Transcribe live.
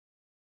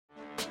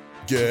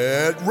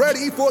Get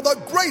ready for the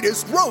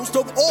greatest roast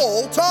of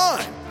all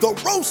time, the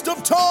Roast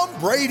of Tom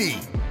Brady,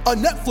 a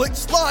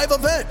Netflix live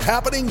event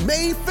happening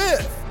May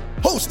 5th.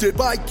 Hosted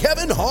by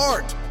Kevin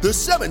Hart, the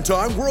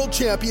 7-time world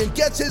champion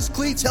gets his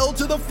cleats held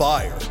to the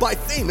fire by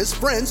famous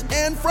friends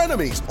and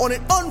frenemies on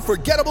an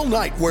unforgettable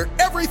night where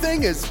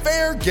everything is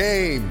fair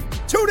game.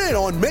 Tune in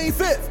on May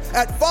 5th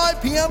at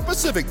 5 p.m.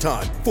 Pacific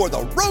time for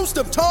the Roast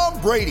of Tom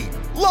Brady,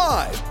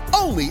 live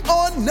only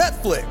on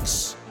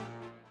Netflix.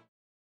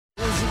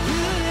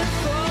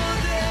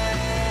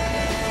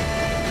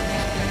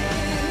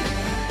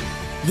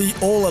 The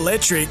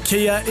all-electric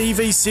Kia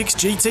EV6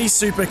 GT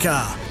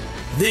Supercar.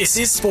 This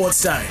is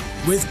Sports Day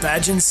with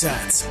Badge and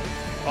Sats.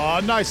 Oh,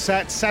 no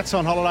Sats. Sats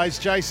on holidays.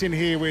 Jason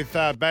here with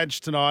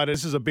Badge tonight.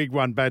 This is a big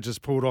one Badge has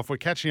pulled off. We're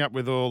catching up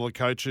with all the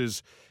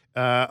coaches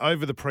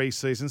over the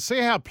pre-season. See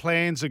how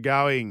plans are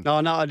going. Oh,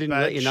 no, I didn't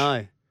let you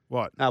know.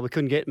 What? No, we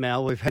couldn't get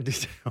Mel. We've had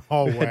to.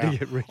 Oh,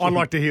 wow. I'd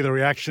like to hear the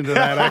reaction to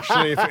that,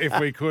 actually, if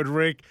we could,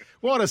 Rick.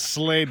 What a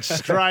sledge,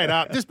 straight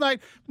up. Just,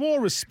 mate, more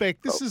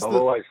respect. This is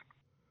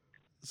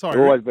Sorry,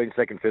 I've always been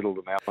second fiddle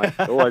to Mal, mate.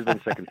 Always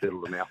been second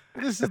fiddle to Mal.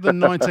 This is the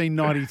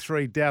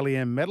 1993 Dally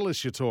M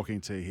medalist you're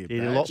talking to here, He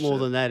did a lot more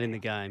than that in the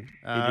game.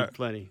 He did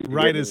plenty.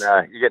 Raiders.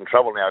 You get in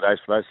trouble nowadays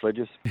for those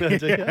sledges.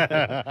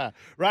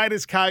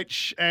 Raiders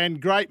coach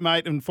and great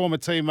mate and former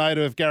teammate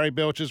of Gary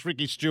Belcher's,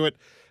 Ricky Stewart,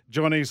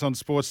 joining us on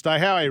Sports Day.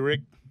 How are you, Rick?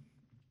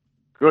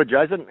 Good,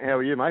 Jason. How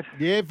are you, mate?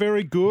 Yeah,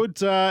 very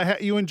good. Are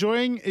you and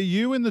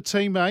the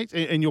teammate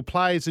and your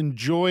players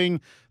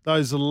enjoying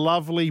those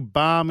lovely,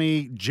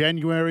 balmy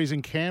Januaries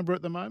in Canberra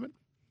at the moment?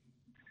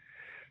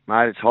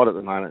 Mate, it's hot at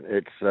the moment.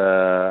 It's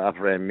up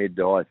around mid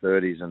to high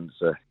 30s, and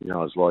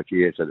it's like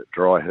it's at a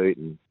dry heat,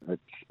 and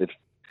it's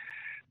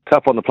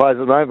tough on the players at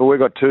the moment. But we've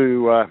got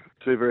two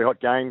very hot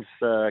games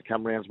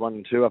come rounds 1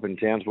 and 2 up in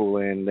Townsville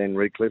and then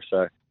Redcliffe,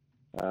 so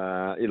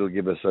it'll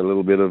give us a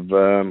little bit of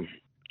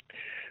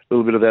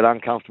that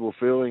uncomfortable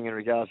feeling in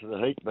regards to the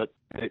heat, but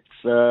it's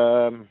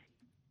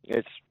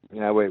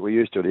we're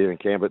used to it here in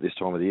Canberra at this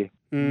time of the year.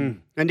 Mm.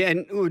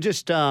 And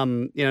just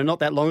not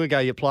that long ago,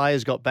 your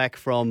players got back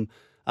from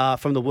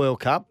the World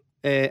Cup.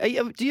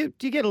 Do you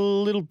get a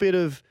little bit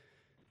of?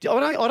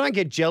 I don't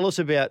get jealous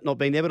about not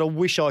being there, but I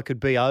wish I could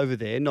be over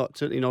there.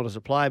 Certainly not as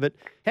a player, but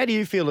how do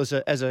you feel as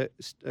a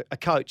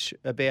coach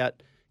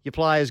about your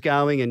players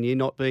going and you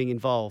not being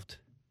involved?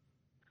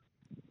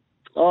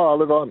 Oh,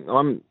 look,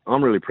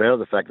 I'm really proud of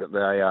the fact that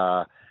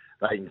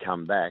they can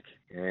come back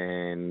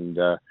and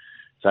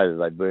say that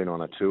they've been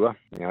on a tour.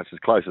 It's as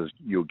close as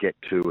you'll get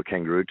to a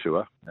kangaroo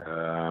tour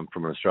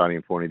from an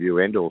Australian point of view,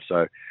 and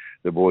also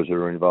the boys that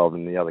are involved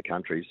in the other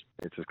countries.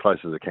 It's as close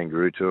as a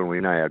kangaroo tour, and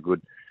we know how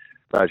good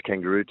those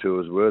kangaroo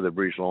tours were, the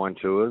British Lion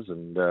tours,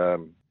 and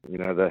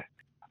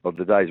of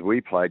the days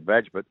we played,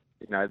 Badge. But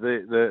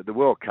the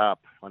World Cup,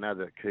 I know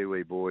the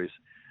Kiwi boys.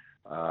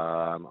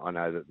 I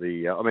know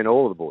that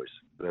all of the boys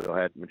that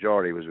I had,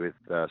 majority was with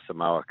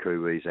Samoa,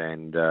 Kiwis,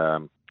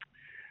 and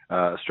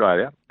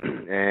Australia,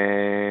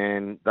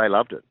 and they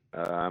loved it.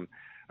 I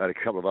had a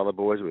couple of other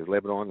boys with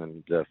Lebanon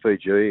and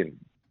Fiji, and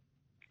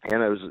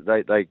it was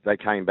they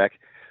came back.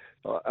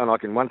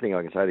 And one thing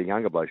I can say, the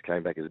younger blokes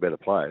came back as better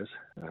players,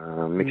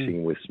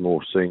 mixing with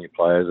more senior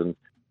players and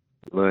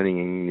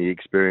learning the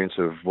experience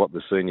of what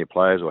the senior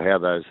players or how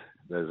those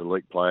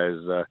elite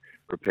players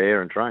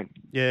prepare and train.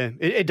 Yeah,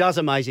 it does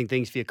amazing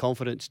things for your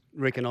confidence,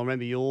 Rick. And I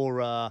remember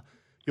your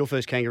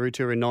first kangaroo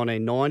tour in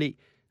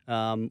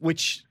 1990,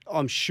 which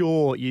I'm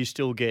sure you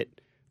still get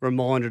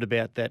reminded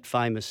about that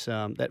famous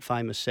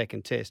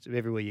second test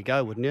everywhere you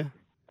go, wouldn't you?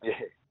 Yeah.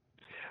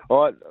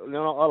 I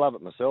love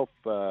it myself,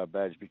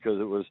 Badge,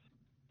 because it was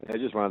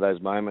just one of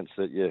those moments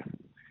that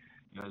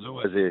there's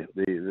always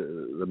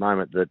the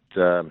moment that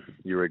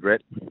you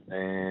regret,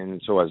 and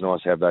it's always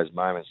nice to have those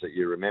moments that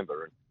you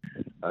remember.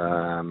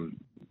 And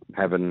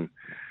having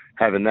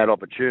that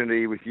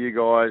opportunity with you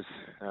guys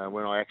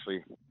when I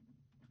actually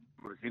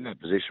was in that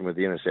position with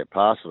the intercept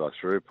pass that I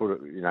threw,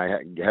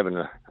 having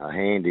a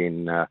hand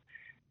in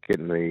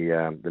getting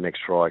the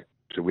next try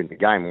to win the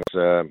game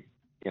was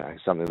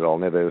something that I'll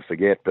never ever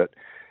forget. But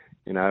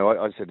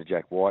I said to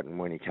Jack White, and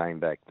when he came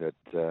back, that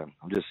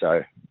I'm just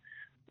so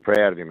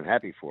proud of him and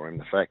happy for him.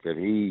 The fact that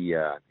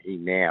he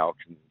now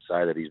can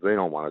say that he's been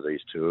on one of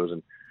these tours,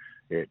 and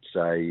it's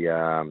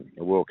a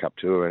World Cup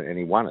tour, and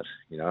he won it.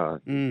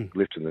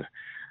 Lifting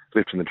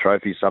the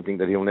trophy is something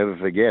that he'll never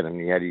forget.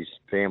 And he had his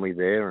family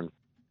there, and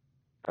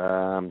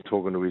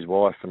talking to his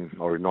wife,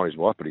 or not his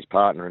wife, but his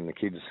partner and the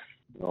kids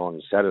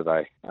on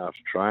Saturday after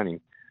training.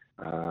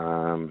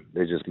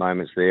 There's just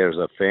moments there as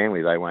a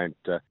family they won't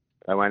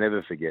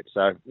ever forget.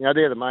 So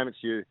they're the moments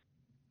you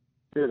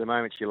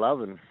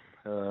love and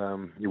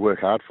you work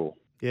hard for.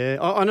 Yeah,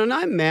 and I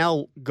know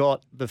Mal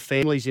got the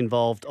families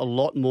involved a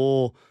lot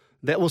more.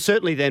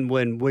 Certainly than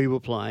when we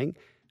were playing.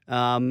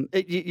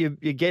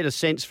 You get a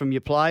sense from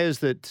your players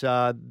that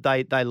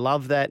they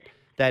love that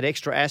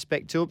extra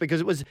aspect to it, because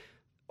it was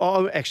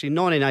actually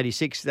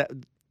 1986 that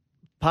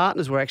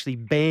partners were actually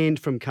banned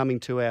from coming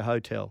to our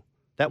hotel.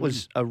 That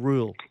was a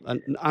rule,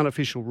 an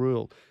unofficial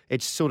rule.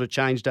 It's sort of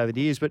changed over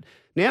the years, but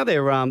now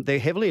they're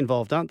heavily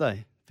involved, aren't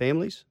they?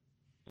 Families.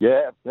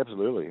 Yeah,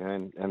 absolutely,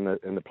 and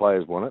the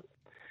players want it.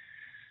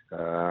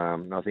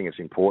 I think it's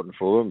important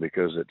for them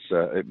because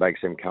it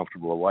makes them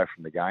comfortable away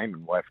from the game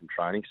and away from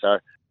training. So,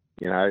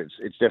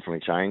 it's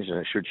definitely changed, and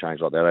it should change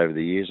like that over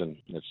the years. And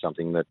it's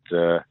something that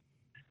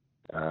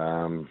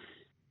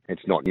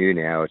it's not new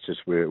now. It's just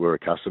we're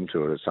accustomed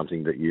to it. It's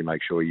something that you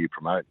make sure you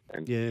promote.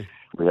 And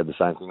we had the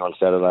same thing on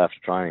Saturday after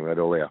training. We had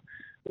all our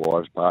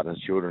wives, partners,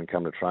 children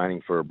come to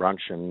training for a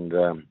brunch and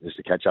just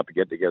to catch up and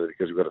get together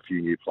because we've got a few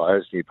new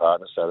players, new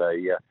partners, so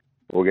they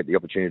all get the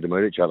opportunity to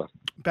meet each other.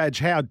 Badge,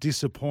 how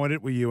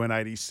disappointed were you in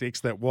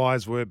 '86 that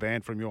Wise were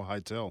banned from your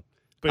hotel?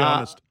 Be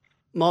honest.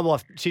 My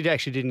wife, she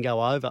actually didn't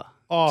go over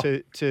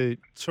to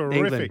terrific.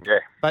 England. Yeah.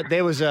 But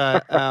there was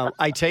a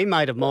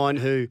teammate of mine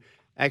who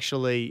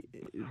actually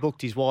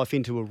booked his wife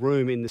into a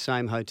room in the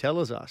same hotel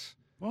as us.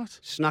 What?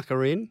 Snuck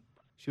her in.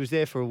 She was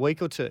there for a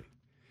week or two.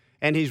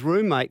 And his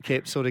roommate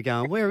kept sort of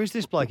going, where is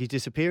this bloke? He's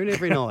disappearing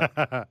every night.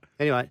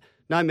 Anyway,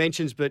 no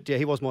mentions, but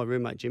he was my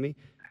roommate, Jimmy.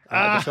 He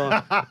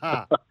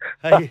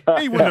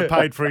wouldn't have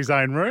paid for his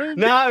own room.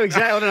 No,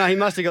 exactly. I don't know. He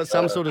must have got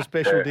some sort of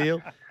special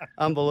deal.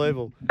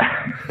 Unbelievable.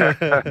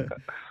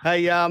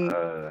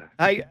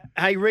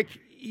 Hey, Rick,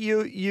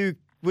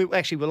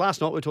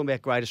 last night we were talking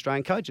about great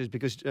Australian coaches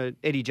because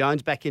Eddie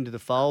Jones back into the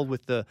fold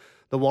with the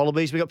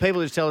Wallabies. We've got people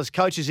who tell us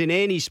coaches in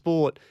any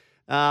sport.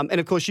 And,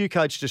 of course, you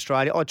coached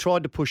Australia. I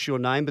tried to push your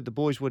name, but the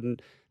boys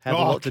wouldn't have a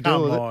lot to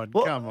do with it.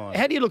 Come on.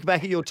 How do you look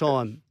back at your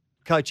time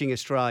coaching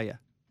Australia?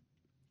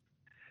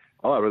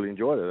 Oh, I really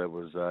enjoyed it. It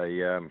was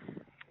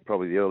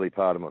probably the early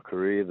part of my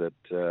career that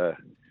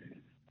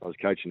I was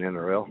coaching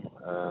NRL.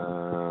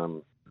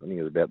 I think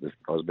I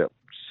was about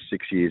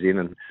 6 years in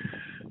and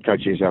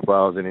coaching New South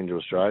Wales and into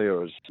Australia.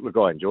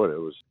 I enjoyed it. It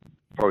was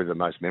probably the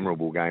most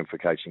memorable game for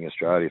coaching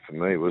Australia for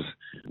me. It was,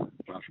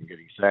 apart from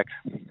getting sacked,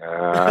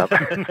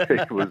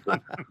 it was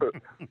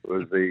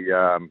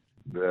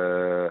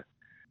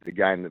the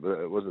game that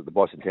was it the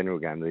bicentennial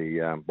game,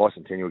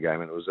 bicentennial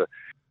game, and it was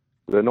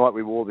the night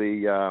we wore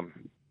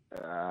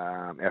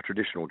our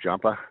traditional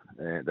jumper,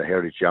 the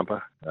heritage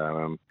jumper,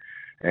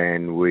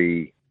 and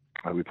we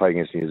played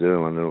against New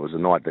Zealand, and it was the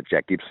night that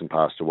Jack Gibson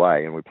passed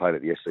away, and we played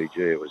at the SCG.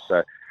 It was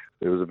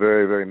a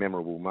very, very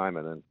memorable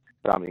moment, and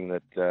something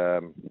that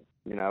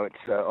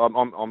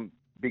I'm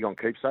big on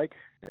keepsake,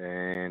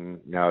 and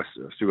I've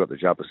still got the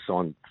jumper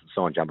signed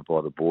jumper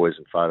by the boys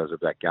and photos of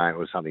that game. It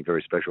was something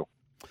very special.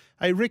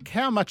 Hey Rick,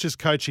 how much has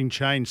coaching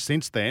changed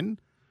since then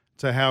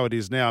to how it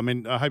is now? I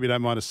mean, I hope you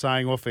don't mind us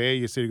saying off air,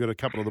 you said you've got a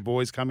couple of the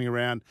boys coming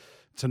around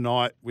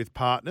tonight with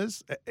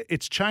partners.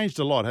 It's changed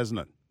a lot, hasn't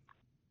it?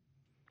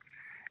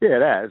 Yeah,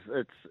 it has.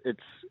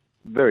 It's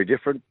very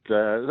different.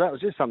 That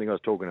was just something I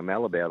was talking to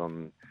Mel about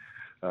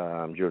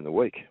during the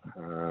week.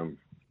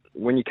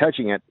 When you're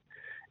coaching at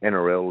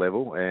NRL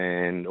level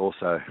and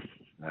also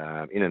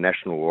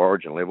international or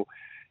Origin level,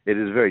 it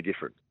is very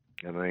different.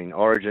 I mean,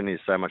 Origin is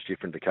so much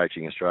different to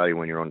coaching Australia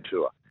when you're on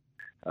tour.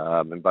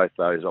 And both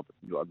those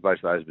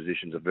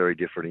positions are very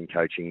different in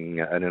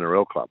coaching an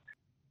NRL club.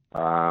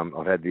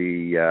 I've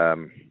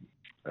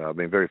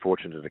been very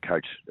fortunate to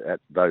coach at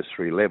those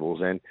three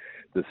levels, and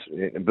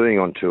being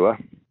on tour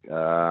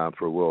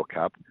for a World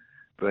Cup,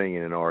 being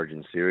in an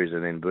Origin series,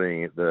 and then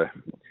being at the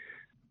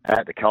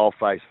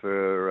coalface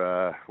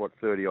for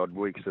 30 odd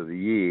weeks of the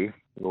year,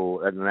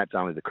 and that's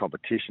only the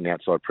competition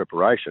outside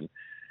preparation.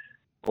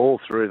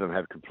 All three of them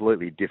have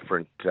completely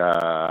different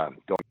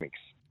dynamics,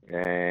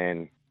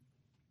 and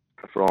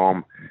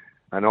from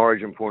an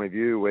Origin point of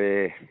view,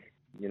 where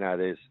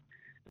there's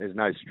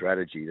no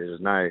strategy, there's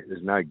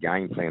no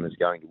game plan that's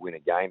going to win a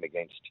game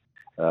against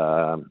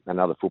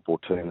another football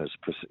team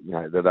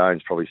that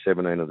owns probably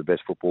 17 of the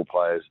best football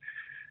players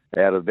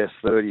out of the best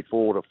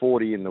 34 to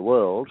 40 in the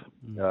world.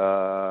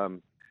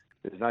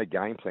 There's no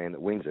game plan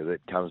that wins it.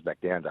 It comes back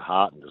down to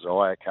heart and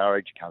desire,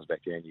 courage. It comes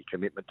back down to your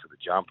commitment to the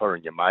jumper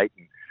and your mate,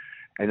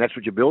 and that's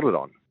what you build it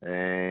on.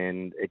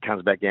 And it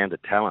comes back down to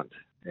talent.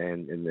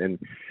 And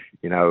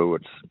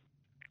it's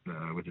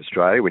with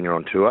Australia, when you're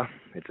on tour,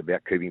 it's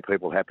about keeping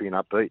people happy and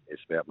upbeat.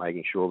 It's about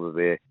making sure that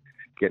they're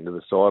getting to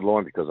the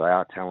sideline because they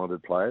are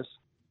talented players.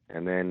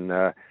 And then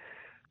at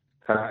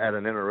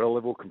an NRL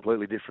level,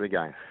 completely different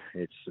again.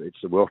 It's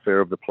the welfare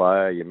of the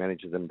player. You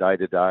manage them day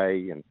to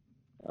day, and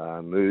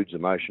moods,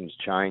 emotions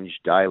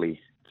change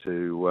daily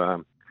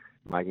to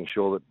making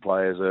sure that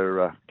players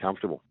are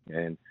comfortable.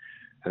 And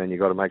then you've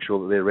got to make sure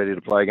that they're ready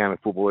to play a game of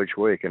football each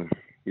week. And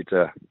it's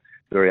a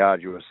very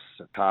arduous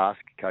task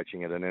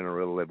coaching at an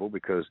NRL level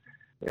because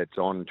it's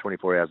on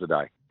 24 hours a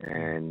day.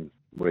 And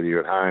whether you're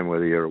at home,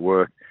 whether you're at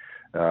work,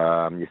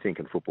 you're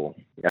thinking football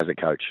as a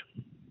coach.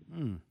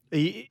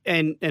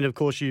 And of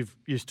course, you've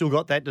still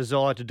got that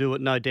desire to do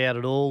it, no doubt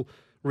at all,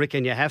 Rick,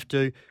 and you have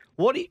to.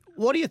 What do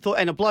you thought?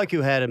 And a bloke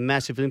who had a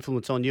massive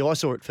influence on you, I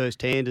saw it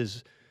firsthand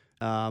as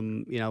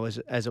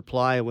a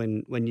player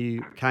when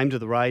you came to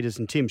the Raiders,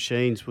 and Tim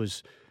Sheens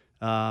was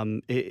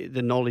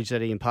the knowledge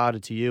that he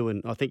imparted to you,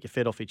 and I think you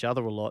fed off each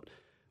other a lot.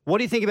 What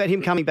do you think about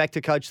him coming back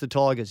to coach the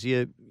Tigers?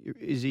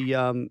 Is he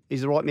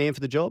the right man for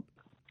the job?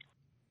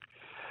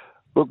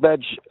 Look,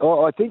 Badge,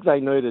 I think they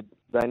needed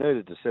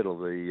to settle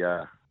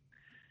the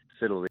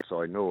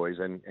side noise,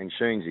 and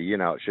Sheensy,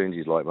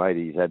 Sheensy's like, mate,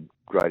 he's had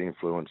great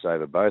influence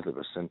over both of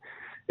us, and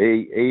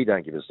he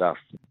don't give a stuff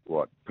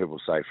what people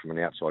say from an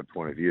outside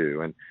point of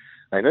view, and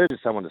they needed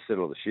someone to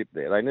settle the ship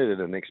there. They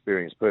needed an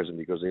experienced person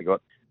because they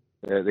got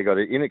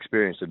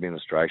inexperienced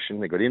administration,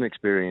 they got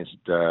inexperienced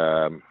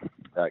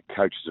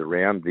coaches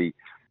around the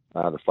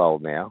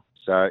fold now.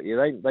 So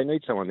they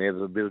need someone there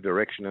with a bit of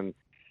direction and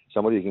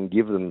somebody who can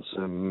give them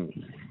some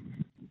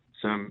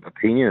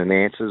opinion and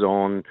answers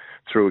on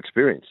through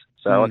experience.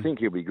 So I think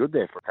he'll be good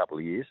there for a couple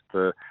of years.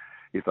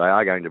 If they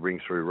are going to bring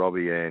through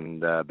Robbie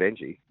and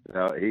Benji,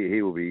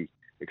 he will be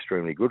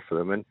extremely good for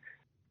them. And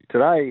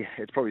today,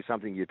 it's probably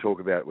something you talk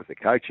about with the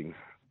coaching.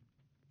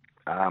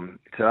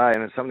 Today,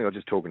 and it's something I was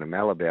just talking to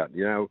Mal about,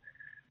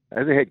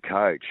 as a head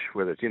coach,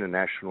 whether it's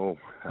international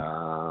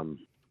and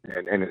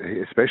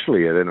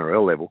especially at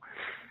NRL level,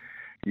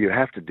 you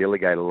have to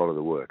delegate a lot of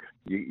the work.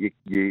 If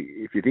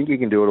you think you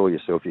can do it all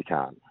yourself, you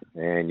can't,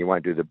 and you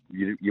won't do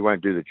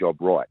the job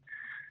right.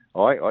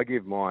 I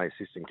give my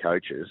assistant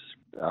coaches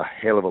a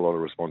hell of a lot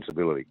of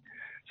responsibility.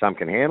 Some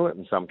can handle it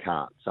and some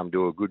can't. Some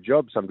do a good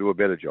job, some do a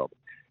better job.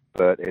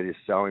 But it is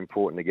so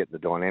important to get the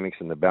dynamics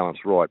and the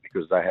balance right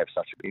because they have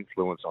such an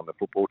influence on the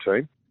football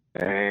team.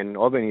 And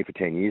I've been here for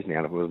 10 years now,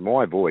 and if it was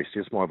my voice,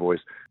 just my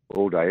voice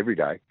all day, every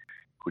day,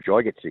 which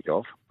I get sick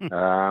of,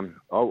 I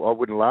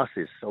wouldn't last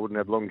this. I wouldn't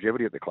have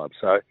longevity at the club.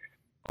 So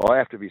I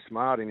have to be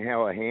smart in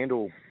how I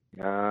handle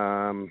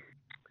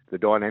the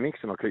dynamics,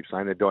 and I keep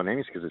saying the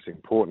dynamics because it's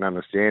important to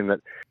understand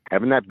that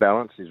having that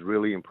balance is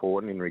really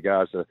important in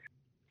regards to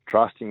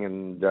trusting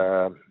and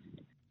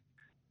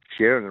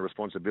sharing the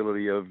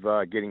responsibility of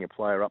getting a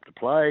player up to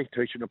play,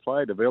 teaching a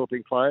player,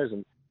 developing players.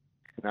 And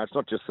it's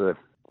not just the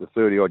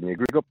 30-odd in your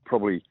group. You've got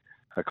probably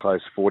a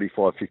close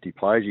 45, 50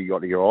 players you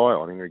got your eye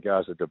on in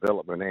regards to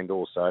development and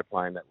also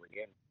playing that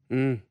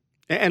weekend.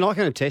 And I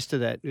can attest to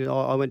that.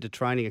 I went to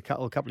training a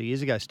couple of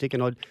years ago, Stick,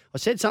 and I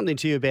said something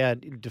to you about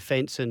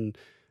defence and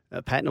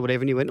Patton or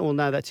whatever, and you went, "Oh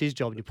no, that's his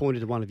job." And you pointed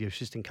to one of your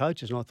assistant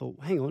coaches, and I thought,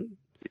 "Hang on,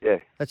 yeah,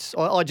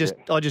 I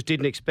just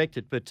didn't expect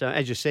it." But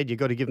as you said, you've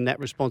got to give them that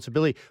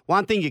responsibility.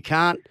 One thing you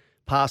can't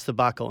pass the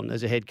buck on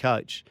as a head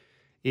coach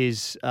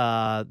is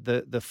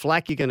the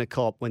flack you're going to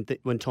cop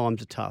when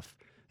times are tough,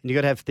 and you've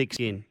got to have thick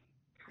skin.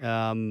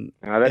 No,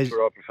 that's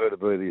where I prefer to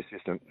be the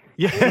assistant.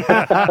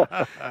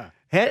 Yeah.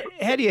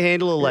 How do you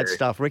handle all that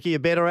stuff, Ricky? You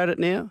better at it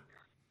now?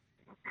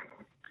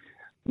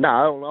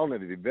 No, I'll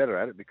never be better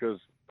at it because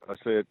I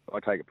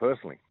take it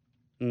personally.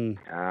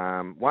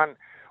 One,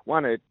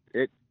 it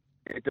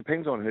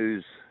depends on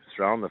who's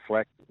throwing the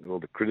flack or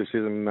the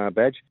criticism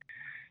badge.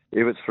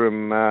 If it's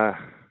from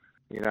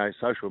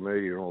social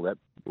media and all that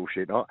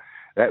bullshit,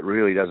 that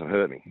really doesn't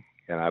hurt me.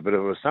 But if it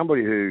was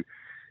somebody who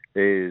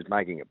is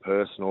making it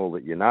personal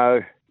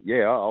that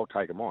I'll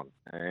take them on,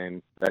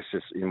 and that's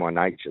just in my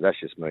nature. That's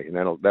just me, and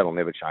that'll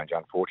never change,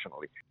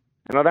 unfortunately.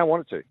 And I don't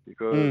want it to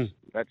because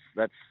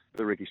that's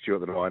the Ricky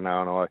Stewart that I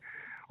know and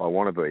I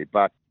want to be.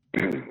 But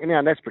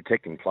and that's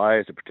protecting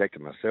players, to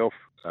protecting myself,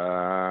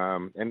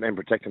 and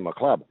protecting my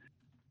club.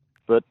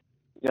 But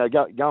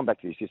going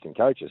back to the assistant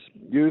coaches,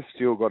 you've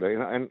still got to,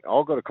 and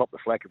I've got to cop the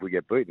flack if we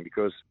get beaten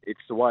because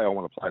it's the way I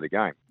want to play the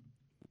game.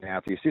 Now,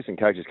 if the assistant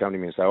coaches come to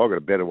me and say, I've got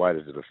a better way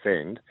to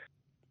defend,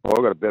 or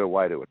I've got a better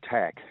way to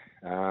attack,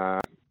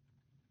 I'll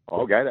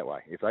go that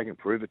way. If they can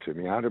prove it to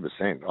me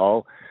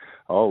 100%,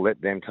 I'll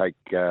let them take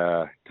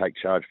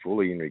charge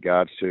fully in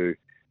regards to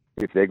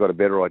if they've got a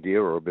better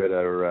idea or a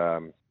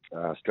better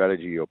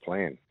strategy or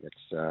plan.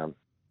 I've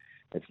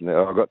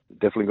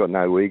definitely got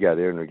no ego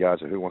there in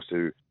regards to who wants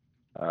to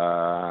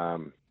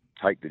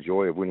take the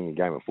joy of winning a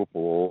game of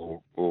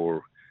football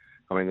or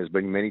there's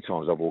been many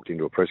times I've walked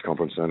into a press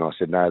conference and I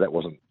said, no, that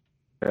wasn't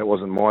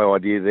my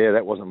idea there.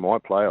 That wasn't my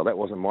play, or that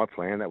wasn't my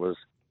plan. That was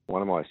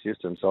one of my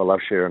assistants. I love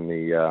sharing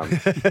the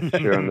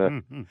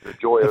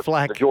joy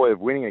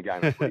of winning a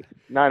game of footy.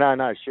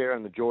 No,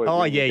 sharing the joy of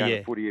winning a game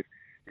of footy.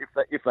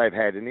 If they've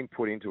had an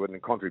input into it and a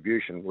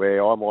contribution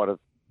where I might have,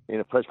 in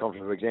a press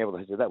conference, for example,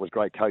 they said that was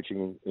great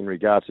coaching in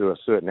regards to a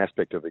certain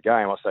aspect of the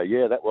game. I say,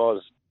 yeah, that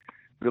was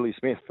Billy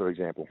Smith, for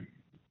example.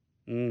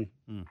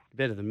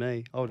 Better than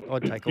me.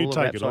 I'd take all of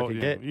that so I can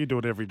get. You do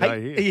it every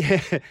day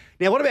here. Yeah.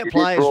 Now, what about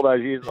players? For all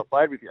those years I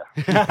played with you.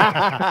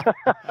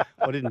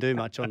 I didn't do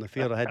much on the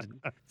field. I had to.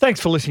 Thanks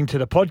for listening to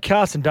the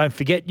podcast, and don't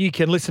forget you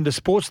can listen to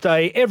Sports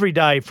Day every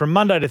day from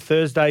Monday to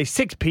Thursday,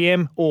 6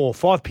 p.m. or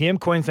 5 p.m.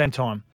 Queensland time.